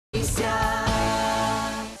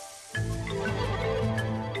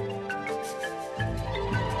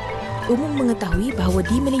Umum mengetahui bahawa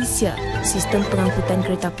di Malaysia, sistem pengangkutan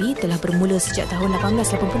kereta api telah bermula sejak tahun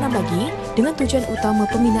 1886 lagi dengan tujuan utama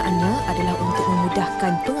pembinaannya adalah untuk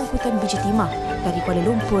memudahkan pengangkutan biji timah dari Kuala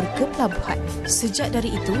Lumpur ke pelabuhan. Sejak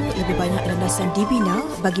dari itu, lebih banyak landasan dibina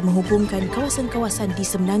bagi menghubungkan kawasan-kawasan di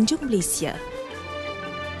semenanjung Malaysia.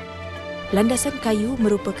 Landasan kayu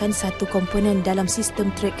merupakan satu komponen dalam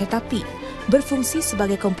sistem trek kereta api, berfungsi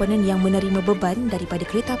sebagai komponen yang menerima beban daripada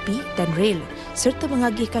kereta api dan rel serta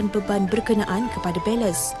mengagihkan beban berkenaan kepada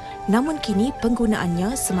ballast. Namun kini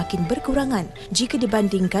penggunaannya semakin berkurangan jika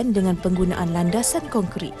dibandingkan dengan penggunaan landasan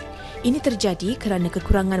konkrit. Ini terjadi kerana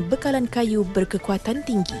kekurangan bekalan kayu berkekuatan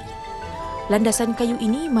tinggi. Landasan kayu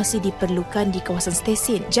ini masih diperlukan di kawasan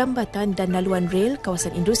stesen, jambatan dan laluan rel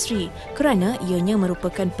kawasan industri kerana ianya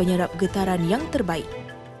merupakan penyerap getaran yang terbaik.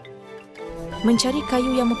 Mencari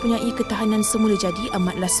kayu yang mempunyai ketahanan semula jadi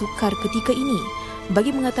amatlah sukar ketika ini.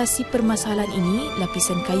 Bagi mengatasi permasalahan ini,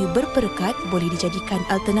 lapisan kayu berperekat boleh dijadikan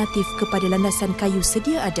alternatif kepada landasan kayu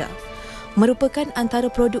sedia ada. Merupakan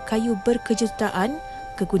antara produk kayu berkejutaan,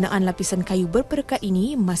 kegunaan lapisan kayu berperekat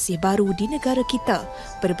ini masih baru di negara kita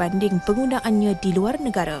berbanding penggunaannya di luar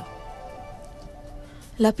negara.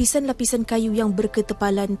 Lapisan-lapisan kayu yang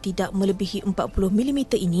berketebalan tidak melebihi 40 mm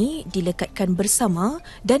ini dilekatkan bersama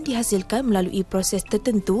dan dihasilkan melalui proses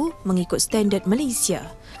tertentu mengikut standard Malaysia.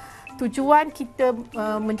 Tujuan kita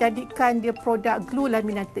menjadikan dia produk glue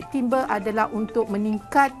laminated timber adalah untuk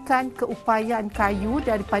meningkatkan keupayaan kayu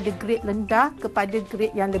daripada grade rendah kepada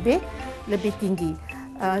grade yang lebih tinggi.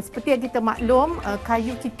 Seperti yang kita maklum,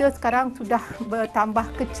 kayu kita sekarang sudah bertambah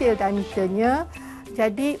kecil diameternya.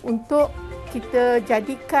 Jadi untuk kita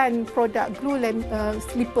jadikan produk glue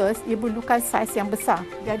slippers, ia perlukan saiz yang besar.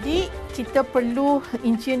 Jadi kita perlu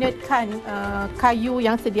engineerkan kayu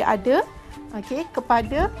yang sedia ada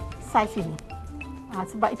kepada saiz ini.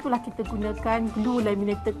 Sebab itulah kita gunakan glue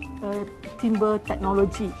laminated timber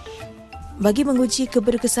technology. Bagi menguji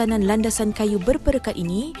keberkesanan landasan kayu berperekat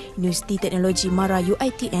ini, Universiti Teknologi Mara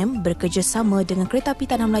UiTM bekerjasama dengan Kereta Api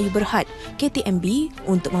Tanah Melayu Berhad KTMB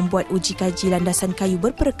untuk membuat uji kaji landasan kayu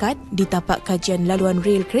berperekat di tapak kajian laluan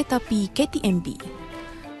rel kereta api KTMB.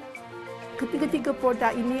 Ketiga-tiga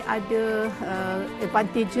produk ini ada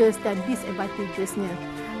advantages dan disadvantagesnya.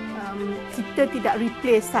 Kita tidak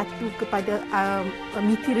replace satu kepada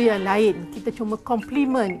material lain. Kita cuma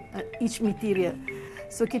complement each material.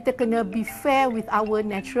 So kita kena be fair with our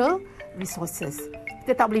natural resources.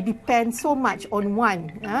 Kita tak boleh depend so much on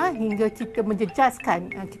one hingga kita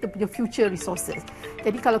menjejaskan kita punya future resources.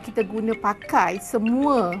 Jadi kalau kita guna pakai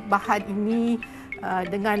semua bahan ini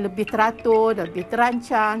dengan lebih teratur dan lebih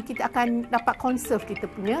terancang, kita akan dapat conserve kita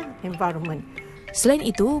punya environment. Selain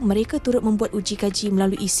itu, mereka turut membuat uji kaji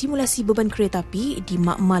melalui simulasi beban kereta api di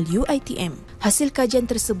makmal UiTM. Hasil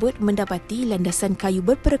kajian tersebut mendapati landasan kayu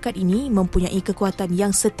berperekat ini mempunyai kekuatan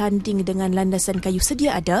yang setanding dengan landasan kayu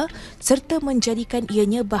sedia ada serta menjadikan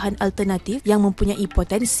ianya bahan alternatif yang mempunyai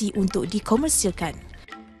potensi untuk dikomersialkan.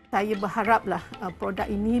 Saya berharaplah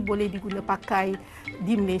produk ini boleh diguna pakai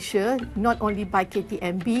di Malaysia, not only by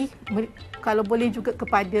KTMB, kalau boleh juga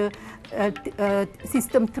kepada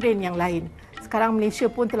sistem train yang lain. Sekarang Malaysia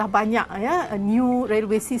pun telah banyak new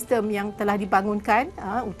railway system yang telah dibangunkan,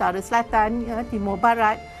 utara selatan, timur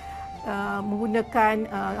barat, menggunakan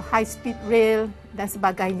high speed rail dan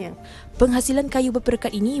sebagainya. Penghasilan kayu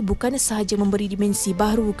berperekat ini bukan sahaja memberi dimensi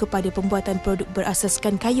baru kepada pembuatan produk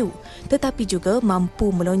berasaskan kayu, tetapi juga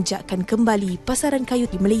mampu melonjakkan kembali pasaran kayu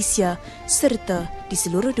di Malaysia serta di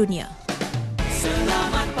seluruh dunia.